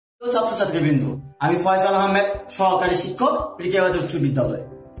ছাত্রছাত্রীবৃন্দ, আমি ফয়সাল আহমেদ, সহকারী শিক্ষক, রিকেবাজ উচ্চ বিদ্যালয়।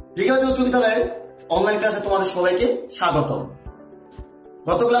 রিকেবাজ উচ্চ বিদ্যালয়ের অনলাইন ক্লাসে তোমাদের সবাইকে স্বাগত।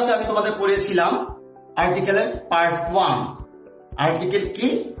 গত ক্লাসে আমি তোমাদের পড়িয়েছিলাম আর্টিকেলের পার্ট 1। আর্টিকেল কি,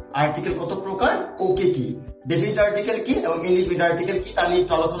 আর্টিকেল কত প্রকার, ওকে কি, ডেফিনিট আর্টিকেল কি এবং ইনডিফিনিট আর্টিকেল কি তা নিয়ে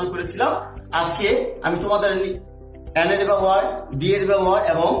একটু আলোচনা করেছিলাম। আজকে আমি তোমাদের এন এর ব্যবহার, ডি এর ব্যবহার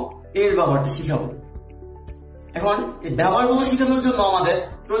এবং এর ব্যবহারটা শিখাবো। এখন এই ব্যবহারগুলো শেখানোর জন্য আমাদের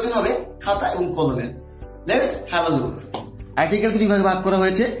প্রয়োজন হবে খাতা এবং কলমের। Let's have a look. আর্টিকেলকে দুইভাগে ভাগ করা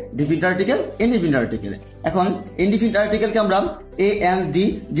হয়েছে, ডেফিনিট আর্টিকেল, ইনডিফিনিট আর্টিকেল। এখন ইনডিফিনিট আর্টিকেলকে আমরা এ এন ডি,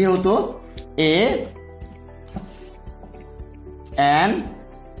 যেহেতু এ এন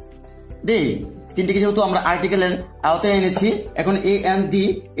ডি তিনটিকে যেহেতু আমরা আর্টিকেলের আওতায় এনেছি, এখন এ এন ডি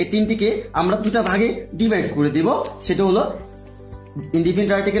এই তিনটিকে আমরা দুটা ভাগে ডিভাইড করে দিব। সেটা হলো ইনডিফিনিট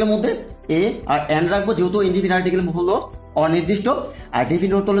আর্টিকেলের মধ্যে এ আর এন রাখবো, যেহেতু ইনডিফিনিট আর্টিকেল হলো অনির্দিষ্ট আর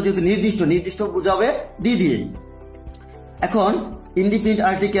ডেফিনিট হলো যেহেতু নির্দিষ্ট, নির্দিষ্ট বোঝাবে ডি দিয়ে। এখন ইনডিফিনিট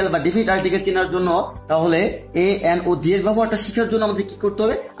আর্টিকেল বা ডেফিনিট আর্টিকেল চেনার জন্য তাহলে এ এন ও ডি এর ব্যবহারটা শেখার জন্য আমাদের কি করতে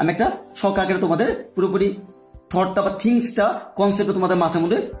হবে, আমি একটা ছক আকারে তোমাদের পুরোপুরি থটটা বা থিংসটা কনসেপ্টটা তোমাদের মাথার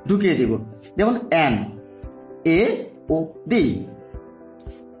মধ্যে ঢুকিয়ে দিব। যেমন এন, এ ও ডি।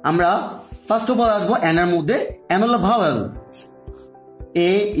 আমরা ফার্স্ট অফ অল আসবো এন এর মধ্যে। এন হলো vowel,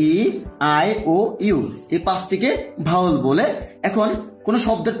 A E I O you, এই পাঁচটিকে ভাওয়েল বলে। এখন কোন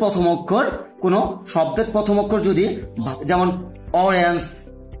শব্দের প্রথম অক্ষর যদি যেমন অরেঞ্জ,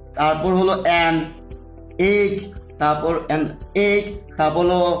 তারপর হলো অ্যান, এগ, তারপর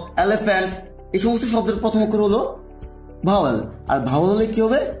হলো এলিফ্যান্ট, এই সমস্ত শব্দের প্রথম অক্ষর হলো ভাওয়েল। আর ভাওয়েল হলে কি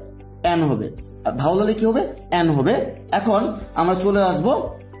হবে, এন হবে। আর ভাওয়েল হলে কি হবে, এন হবে। এখন আমরা চলে আসবো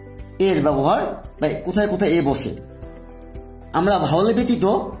এর ব্যবহার, কোথায় কোথায় এ বসে। আমরা ভাওয়েল ব্যতীত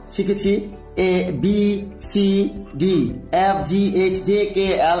শিখেছি A B C D, F G H J K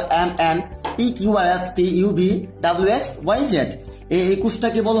L M N P Q R S T U V W x Y Z. এই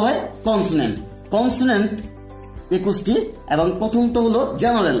 21টাকে বলা হয় কনসোনেন্ট। কনসোনেন্ট 21টি, এবং প্রথমটা হলো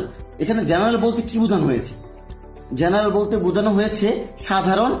জেনারেল। এখানে জেনারেল বলতে কি বোঝানো হয়েছে? জেনারেল বলতে বোঝানো হয়েছে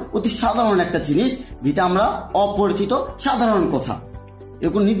সাধারণ, অতি সাধারণ একটা জিনিস, যেটা আমরা অপরিচিত সাধারণ কথা।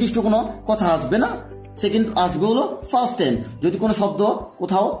 এরকম নির্দিষ্ট কোনো কথা আসবে না। সেকেন্ড আসবে হলো ফার্স্ট টাইম। যদি কোনো শব্দ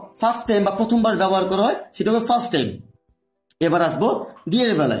কোথাও ফার্স্ট টাইম বা প্রথমবার ব্যবহার করা হয়, সেটা হবে ফার্স্ট টাইম। এবার আসবো ডি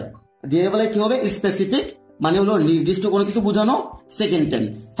এর বেলায়। ডি এর বেলায় কি হবে, স্পেসিফিক, মানে হলো নির্দিষ্ট কোনো কিছু বোঝানো। সেকেন্ড টাইম,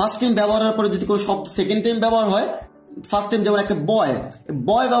 ফার্স্ট টাইম ব্যবহারের পরে যদি কোনো শব্দ সেকেন্ড টাইম ব্যবহার হয়, ফার্স্ট টাইম যেমন একটা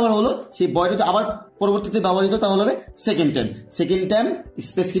বয় ব্যবহার হলো, সেই বয়টা যদি আবার পরবর্তীতে ব্যবহৃত তাহলে হবে second time. Second time,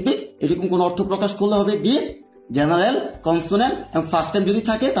 specific, এরকম কোন অর্থ প্রকাশ করলে হবে ডি, জেনারেল, কনসোনেন্ট, এবং ফার্স্ট টাইম যদি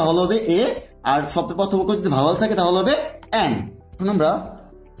থাকে তাহলে হবে এ, আর শব্দের প্রথম অক্ষর যদি ভাওয়েল থাকে তাহলে হবে এন। এখন আমরা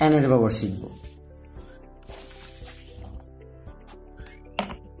এন এর ব্যবহার শিখব।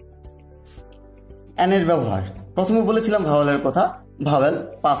 এন এর ব্যবহার প্রথমে বলেছিলাম ভাওয়েলের কথা। ভাওয়েল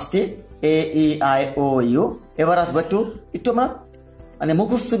 5টি, এ ই আই ও ইউ। এবার আসবো একটু আমরা মানে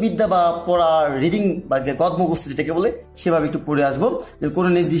মুখস্থ বিদ্যা বা পড়া, রিডিং বা গদ মুখস্থ যেটাকে বলে, সেভাবে একটু পড়ে আসবো।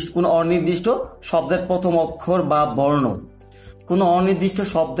 কোনো অনির্দিষ্ট শব্দের প্রথম অক্ষর বা বর্ণ, কোনো অনির্দিষ্ট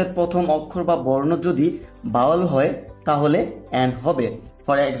শব্দের প্রথম অক্ষর বা বর্ণ যদি ভাওয়েল হয় তাহলে এন হবে।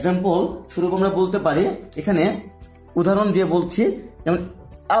 ফর এক্সাম্পল শুরু আমরা বলতে পারি, এখানে উদাহরণ দিয়ে বলছি, যেমন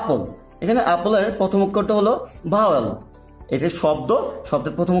অ্যাপল। এখানে অ্যাপলের প্রথম অক্ষরটা হলো ভাওয়েল। এটা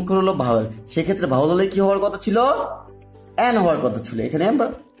শব্দের প্রথম অক্ষর হলো ভাওয়েল। সেক্ষেত্রে ভাওয়েল হলে কি হওয়ার কথা ছিল, এন হওয়ার কথা ছিল। এখানে আমরা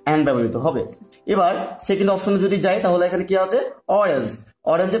এন ব্যবহৃত হবে। এবার সেকেন্ড অপশনে যদি যাই তাহলে এখানে কি আছে, অরেঞ্জ।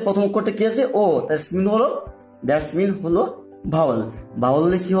 অরেঞ্জের প্রথম অক্ষরটা কি আছে, ও, দ্যাটস মিন হলো ভাওয়েল। ভাওয়েল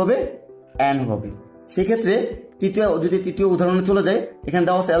হলে কি হবে, এন হবে। সেক্ষেত্রে তৃতীয় উদাহরণে চলে যায়, এখানে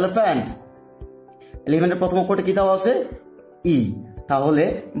দেওয়া আছে এলিফ্যান্ট। এলিফ্যান্টের প্রথম অক্ষরটা কি দেওয়া আছে, ই, তাহলে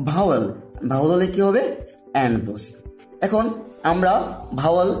ভাওয়েল হলে কি হবে, এন বসে। এখন আমরা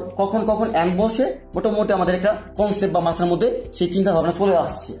ভাওয়েল কখন এন বসে মোটামুটি আমাদের একটা কনসেপ্ট বা মাথার মধ্যে সেই চিন্তা ভাবনা চলে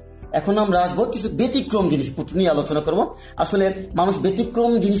আসছে। এখন আমরা আসবো কিছু ব্যতিক্রম জিনিসপত্র নিয়ে আলোচনা করব। আসলে মানুষ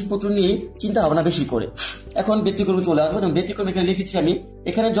ব্যতিক্রম জিনিসপত্র নিয়ে চিন্তা ভাবনা বেশি করে। এখন ব্যতিক্রমে চলে আসবো। ব্যতিক্রম এখানে লিখেছি আমি,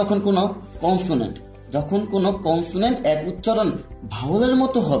 এখানে যখন কোনো কনসোনেন্ট এক উচ্চারণ ভাওয়েলের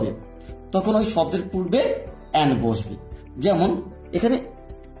মতো হবে, তখন ওই শব্দের পূর্বে এন বসবে। যেমন এখানে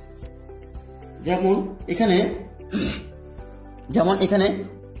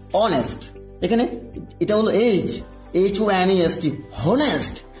অনেস্ট, এখানে এটা হলো HONEST,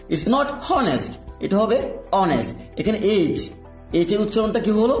 honest, it's not honest, এটা হবে অনেস্ট। এখানে এইচ এর উচ্চারণটা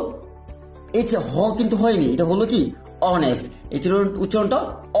কি হলো, এইচ হ কিন্তু হয়নি, এটা হলো কি অনেস্ট। এইচ এর উচ্চারণটা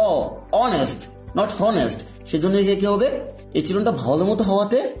অনেস্ট, নট হনেস্ট। সেজন্য কি হবে, এই চিরণটা ভাওয়েলের মতো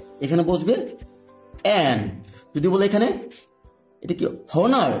হওয়াতে এখানে বসবে এন। যদি বলে এখানে এটা কি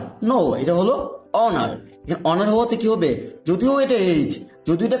হনার? নো, এটা হলো অনার। এখানে অনার হওয়াতে কি হবে, যদিও এটা এইচ,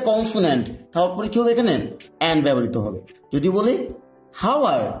 যদিও এটা কনসোনেন্ট, তারপরে কি হবে এখানে অ্যান ব্যবহৃত হবে। যদি বলি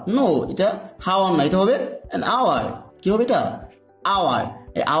হাওয়ার, নো, এটা হাওয়ার না, এটা হবে অ্যান আওয়ার। কি হবে এটা? আওয়ার।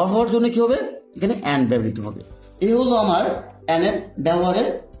 এই আওয়ার হওয়ার জন্য কি হবে, এখানে অ্যান ব্যবহৃত হবে। এই হলো আমার অ্যানের ব্যবহারের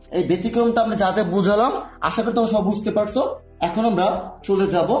এই ব্যতিক্রমটা আমরা যাতে বুঝালাম। আশা করি তোমরা সব বুঝতে পারছো। এখন আমরা চলে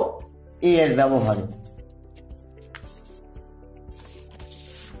যাব এ এর ব্যবহারে।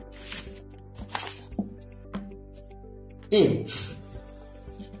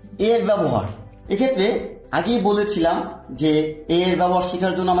 এর ব্যবহার, এক্ষেত্রে আগেই বলেছিলাম যে এর ব্যবহার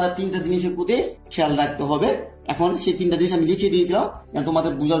শেখার জন্য আমাদের তিনটা জিনিসের প্রতি খেয়াল রাখতে হবে। এখন সেই তিনটা জিনিস আমি লিখে দিয়েছিলাম যেন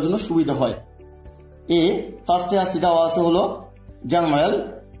তোমাদের বোঝার জন্য সুবিধা হয়। ফার্স্টে আসি দেওয়া আছে হলো জেনারেল,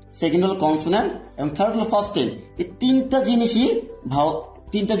 সেকেন্ড হলো কনসোনেন্ট এবং থার্ড হলো ফার্স্ট টেন। এই তিনটা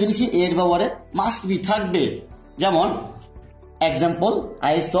জিনিসই এর ব্যবহারে মাস্ট বি থাকবে। যেমন এক্সাম্পল,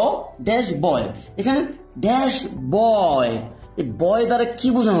 আই স ড্যাশ বয়। এখানে ড্যাশ বয়, এই বয় দ্বারা কি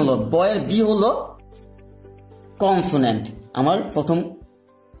বোঝানো হলো? বয়ের বি হলো কনসোনেন্ট। আমার প্রথম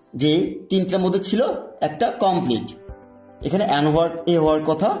যে তিনটার মধ্যে ছিল একটা কমপ্লিট, এখানে অ্যান ওয়ার্ড এ হওয়ার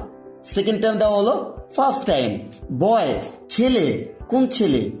কথা। সেকেন্ড টাইম দেওয়া হলো ফার্স্ট টাইম। বয় ছেলে, কোন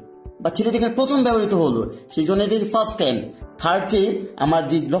ছেলে বা ছেলেটা এখানে প্রথম ব্যবহৃত হলো, সেই জন্য এটা ফার্স্ট টাইম। থার্ডটি আমার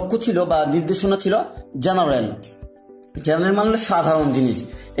যে লক্ষ্য ছিল বা নির্দেশনা ছিল জেনারেল। জেনারেল মানে সাধারণ জিনিস।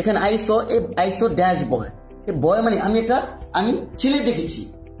 এখানে আইসো ড্যাশ বয়, এই বয় মানে আমি ছেলে দেখেছি।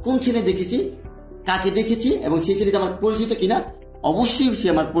 কোন ছেলে দেখেছি, কাকে দেখেছি এবং সেই ছেলেটা আমার পরিচিত কিনা? অবশ্যই সে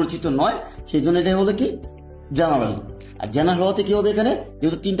আমার পরিচিত নয়, সেই জন্য এটা হলো কি জেনারেল। আর জেনারেল হওয়াতে কি হবে, এখানে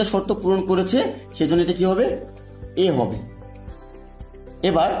যেহেতু তিনটা শর্ত পূরণ করেছে সেই জন্য এটা কি হবে, এ হবে।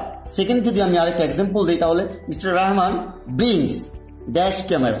 এবার সেকেন্ড যদি আমি আরেকটা এক্সাম্পল দিই, তাহলে mister Rahman brings dash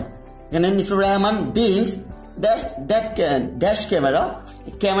camera. এখানে mister Rahman brings dash camera.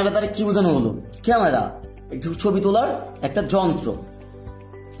 Camera দ্বারা কি বোঝানো হলো? ক্যামেরা ছবি তোলার একটা যন্ত্র।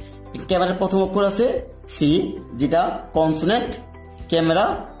 ক্যামেরার প্রথম অক্ষর আছে সি, যেটা কনসোনেন্ট। ক্যামেরা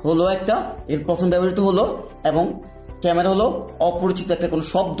হলো একটা, এর প্রথম ব্যবহৃত হলো, এবং ক্যামেরা হলো অপরিচিত একটা কোনো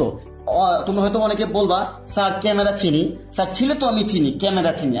শব্দ। তোমরা হয়তো অনেকে বলবা, স্যার ক্যামেরা চিনি, স্যার ছেলে তো আমি চিনি,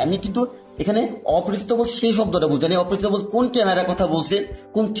 ক্যামেরা চিনি। আমি কিন্তু এখানে অপরিচিত বলছি সেই শব্দটা বুঝানি। অপরিচিত বলতে কোন ক্যামেরার কথা বলছে,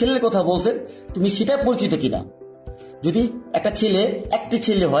 কোন ছেলের কথা বলছে, তুমি সেটা পরিচিত কিনা। যদি একটা ছেলে একটি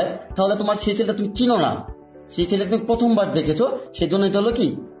ছেলে হয়, তাহলে তোমার সেই ছেলেটা তুমি চিনো না, সেই ছেলেটা তুমি প্রথমবার দেখেছো, সেই জন্য এটা হলো কি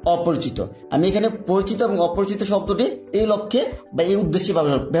অপরিচিত। আমি এখানে পরিচিত এবং অপরিচিত শব্দটি এই লক্ষ্যে বা এই উদ্দেশ্যে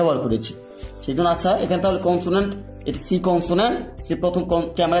ব্যবহার করেছি, সেই জন্য। আচ্ছা, এখানে তাহলে কনসোনেন্ট, এটা সি কনসোনেন্ট, সে প্রথম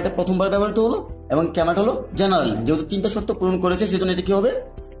ক্যামেরাটা প্রথমবার ব্যবহৃত হলো এবং ক্যামেরাটা হলো জেনারেল। যেহেতু তিনটা শর্ত পূরণ করেছে সেই জন্য এটা কি হবে,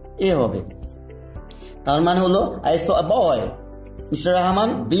 এ হবে। তার মানে হলো I saw a boy, mister Rahman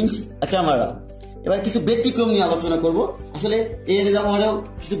brings a camera. এবার কিছু ব্যতিক্রম নিয়ে আলোচনা করব। আসলে এর ব্যবহারেও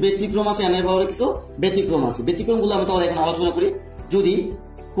কিছু ব্যতিক্রম আছে, এর ব্যবহারে কিছু ব্যতিক্রম আছে। ব্যতিক্রমগুলো আমি তাহলে এখন আলোচনা করি। যদি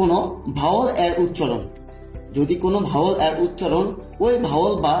কোনো ভাওয়াল এর উচ্চারণ ওই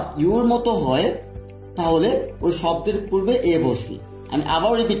ভাওয়াল বা ইউর মতো হয়, তাহলে ওই শব্দের পূর্বে এ বসবে। আমি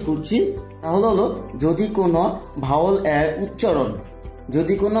আবার রিপিট করছি, তাহলে হলো যদি কোনো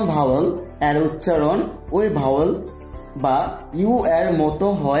ভাওয়াল এর উচ্চারণ ওই ভাওয়াল বা ইউ এর মতো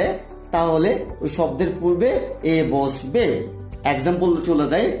হয়, তাহলে ওই শব্দের পূর্বে এ বসবে। এক্সাম্পল চলে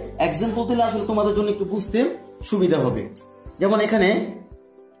যায়। এক্সাম্পল দিলে আসলে তোমাদের জন্য একটু বুঝতে সুবিধা হবে। যেমন এখানে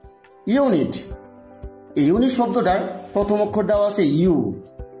ইউনিট, এই ইউনিট শব্দটার প্রথম অক্ষর দেওয়া আছে ইউ,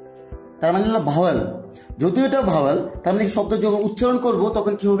 তার মানে হলো ভাওয়াল। যদিও এটা ভাওয়াল, তার মানে শব্দ যখন উচ্চারণ করব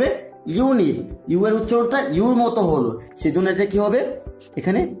তখন কি হবে, ইউনিট। ইউ এর উচ্চারণটা ইউর মতো হলো, সেই জন্য এটা কি হবে,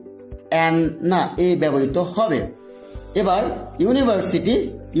 এখানে অ্যান না এ ব্যবহৃত হবে। এবার ইউনিভার্সিটি,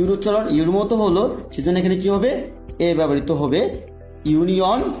 ইউর উচ্চারণ ইউর মতো হলো, সেজন্য এখানে কি হবে, এ ব্যবহৃত হবে।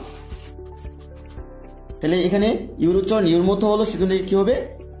 ইউনিয়ন, তাহলে এখানে ইউর উচ্চারণ ইউর মতো হলো, সেজন্য কি হবে,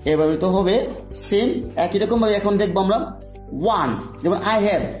 এ ব্যবহৃত হবে। সেম একই রকম ভাবে এখন দেখবো আমরা ওয়ান। যেমন I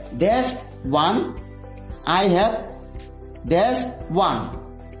have dash one, I have dash one,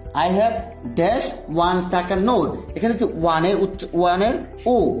 I have dash one টাকার নোট। এখানে তো ওয়ানের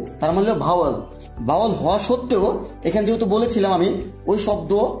ও, তার মানে ভাওয়াল। ভাওয়াল হওয়া সত্ত্বেও এখানে যেহেতু বলেছিলাম আমি,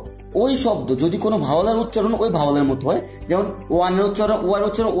 ওই শব্দ যদি কোনো ভাওয়ালের উচ্চারণ ওই ভাওয়ালের মতো হয়, যেমন ওয়ানের উচ্চারণ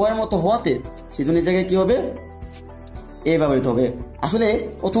ও এর মতো হওয়াতে, সেই জন্য জায়গায় কি হবে, এ ব্যবহৃত হবে। আসলে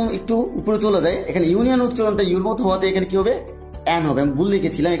প্রথম একটু উপরে চলে যায়, এখানে ইউনিয়ন উচ্চারণটা ইউর মতো হওয়াতে এখানে কি হবে, অ্যান হবে। আমি ভুল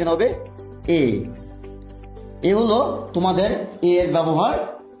লিখেছিলাম, এখানে হবে এ হলো তোমাদের এর ব্যবহার।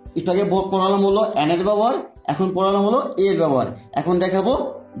 একটু আগে পড়ালাম হলো অ্যান এর ব্যবহার, এখন পড়ালাম হলো এর ব্যবহার। এখন দেখাবো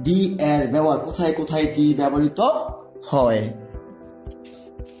দি এর ব্যবহার, কোথায় কোথায় দি ব্যবহৃত হয়।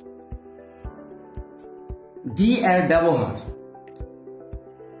 দি এর ব্যবহার,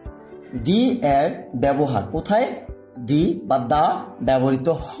 দি এর ব্যবহার কোথায় দি বা দা ব্যবহৃত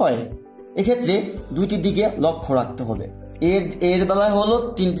হয়। এক্ষেত্রে দুইটির দিকে লক্ষ্য রাখতে হবে। এর বেলায় হলো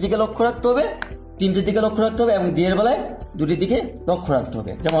তিনটির দিকে লক্ষ্য রাখতে হবে, এবং দি এর বেলায় দুটির দিকে লক্ষ্য রাখতে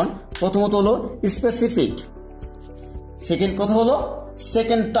হবে। যেমন প্রথমত হলো স্পেসিফিক, সেকেন্ড কথা হলো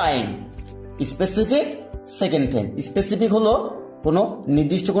second time. Specific, second time. Specific হলো কোনো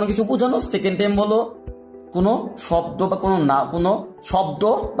নির্দিষ্ট কোনো কিছু বোঝানো, সেকেন্ড টাইম হলো কোনো শব্দ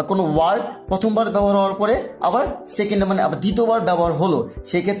বা কোনো ওয়ার্ড প্রথমবার ব্যবহার হওয়ার পরে আবার সেকেন্ড মানে আবার দ্বিতীয়বার ব্যবহার হলো,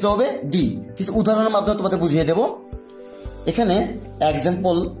 সেই ক্ষেত্রে হবে দি। কিছু উদাহরণের মাধ্যমে তোমাদের বুঝিয়ে দেব। এখানে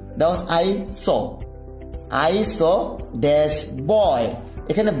এক্সাম্পল দেওয়া আই স ড্যাশ বয়।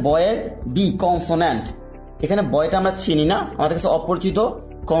 এখানে বয়ের বি কনসোন্যান্ট, এখানে বয়টা আমরা চিনি না, আমাদের কাছে অপরিচিত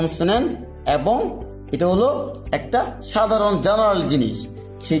কনসোন্যান্ট, এবং এটা হলো একটা সাধারণ জেনারেল জিনিস,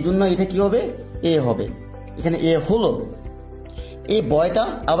 সেই জন্য এটা কি হবে এ হবে। এখানে এ হলো, এই বয়টা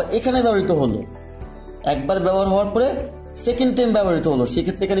আবার এখানে ব্যবহৃত হলো, একবার ব্যবহার হওয়ার পরে সেকেন্ড টাইম ব্যবহৃত হলো,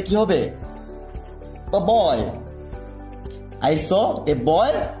 সেক্ষেত্রে এখানে কি হবে the boy. I saw a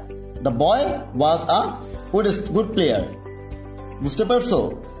boy, the boy was a good player। বুঝতে পারছো?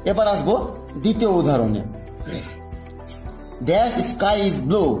 এবার আসবো দ্বিতীয় উদাহরণে। Dash sky is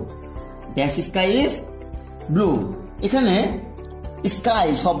blue, dash sky is blue। এখানে স্কাই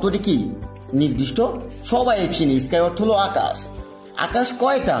শব্দটি কি নির্দিষ্ট, সবাই চিনি। স্কাই অর্থ হলো আকাশ। আকাশ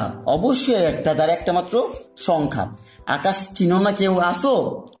কয়টা? অবশ্যই একটা, যার একটা মাত্র সংখ্যা। আকাশ চিনো না কেউ আসো?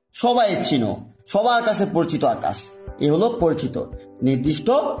 সবাই চিনো, সবার কাছে পরিচিত আকাশ। এ হলো পরিচিত, নির্দিষ্ট,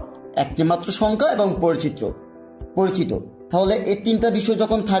 একটি মাত্র সংখ্যা এবং পরিচিত। তাহলে এই তিনটা বিষয়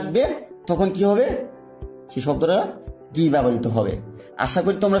যখন থাকবে তখন কি হবে, সেই শব্দটা দি ব্যবহৃত হবে। আশা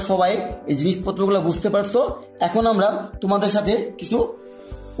করি তোমরা সবাই এই জিনিসপত্রগুলো বুঝতে পারছো। এখন আমরা তোমাদের সাথে কিছু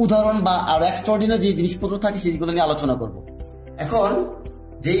উদাহরণ বা আরো এক্সট্রাঅর্ডিনারি যে জিনিসপত্র থাকে সেগুলো নিয়ে আলোচনা করব। এখন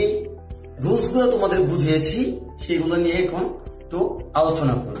যে রুলসগুলো তোমাদের বুঝিয়েছি সেগুলো নিয়ে এখন একটু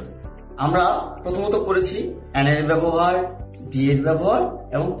আলোচনা করব। আমরা প্রথমত করেছি অ্যান এর ব্যবহার, দি এর ব্যবহার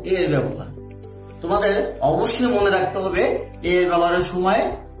এবং এর ব্যবহার। তোমাদের অবশ্যই মনে রাখতে হবে এর ব্যবহারের সময়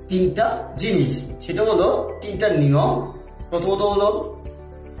তিনটা জিনিস, সেটা হলো তিনটা নিয়ম। প্রথমত হলো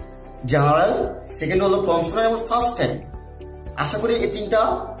জেনারেল, সেকেন্ড হলো কনসোন্যান্ট এবং ফার্স্ট টাইম। আশা করি এই তিনটা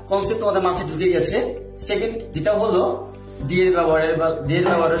কনসেপ্ট তোমাদের মাথায় ঢুকে গেছে। সেকেন্ড যেটা হলো দি এর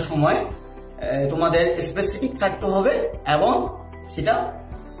ব্যবহারের সময় তোমাদের স্পেসিফিক থাকতে হবে এবং সেটা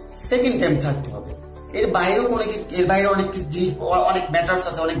সেকেন্ড টাইম থাকতে হবে। এর বাইরে অনেক জিনিস, অনেক ম্যাটার্স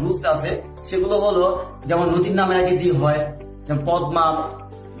আছে, অনেক রুলস আছে। সেগুলো হলো যেমন নদীর নামের আগে দি হয়, যেমন পদ্মা,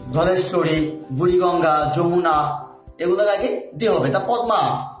 ধলেশ্বরী, বুড়িগঙ্গা, যমুনা, এগুলোর আগে দি হবে। তা পদ্মা,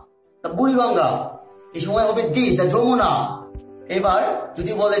 তা বুড়িগঙ্গা, এই সময় হবে দি, তা যমুনা। এবার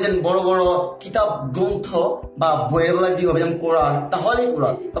যদি বলে যে বড় বড় কিতাব গ্রন্থ বা বইয়ের বেলায় দি হবে, যেমন কোরআন, তাহলে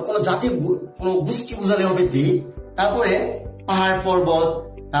কোরআন। বা কোনো জাতি কোনো গোষ্ঠী বুঝালে হবে দি। তারপরে পাহাড় পর্বত,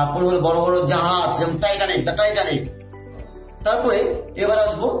 তারপরে হলো বড় বড় জাহাজ, যেমন টাইটানিক। তারপরে এবার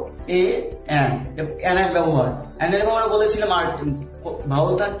আসবো অ্যান এর ব্যবহার। অ্যান এর ব্যবহার বলেছিলাম আর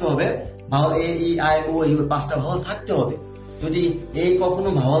ভাওয়াল থাকতে হবে, ভাওয়াল এ ই আই ও ইউ, পাঁচটা ভাওয়াল থাকতে হবে। যদি এই কখনো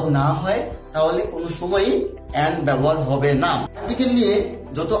ভাওয়াল না হয় তাহলে কোনো সময়ই অ্যান ব্যবহার হবে না। আর্টিকেল নিয়ে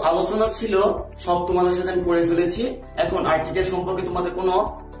যত আলোচনা ছিল সব তোমাদের সাথে আমি করে ফেলেছি। এখন আর্টিকেল সম্পর্কে তোমাদের কোনো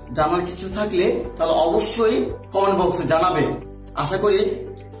জানার কিছু থাকলে তাহলে অবশ্যই কমেন্ট বক্সে জানাবে। আশা করি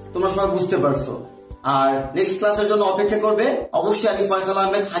তোমরা সবাই বুঝতে পারছো। আর নেক্সট ক্লাসের জন্য অপেক্ষা করবে। অবশ্যই আমি ফয়সাল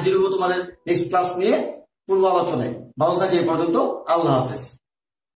আহমেদ হাজির হবো তোমাদের নেক্সট ক্লাস নিয়ে পূর্ব আলোচনায়। ভালো থাকে এ পর্যন্ত, আল্লাহ হাফেজ।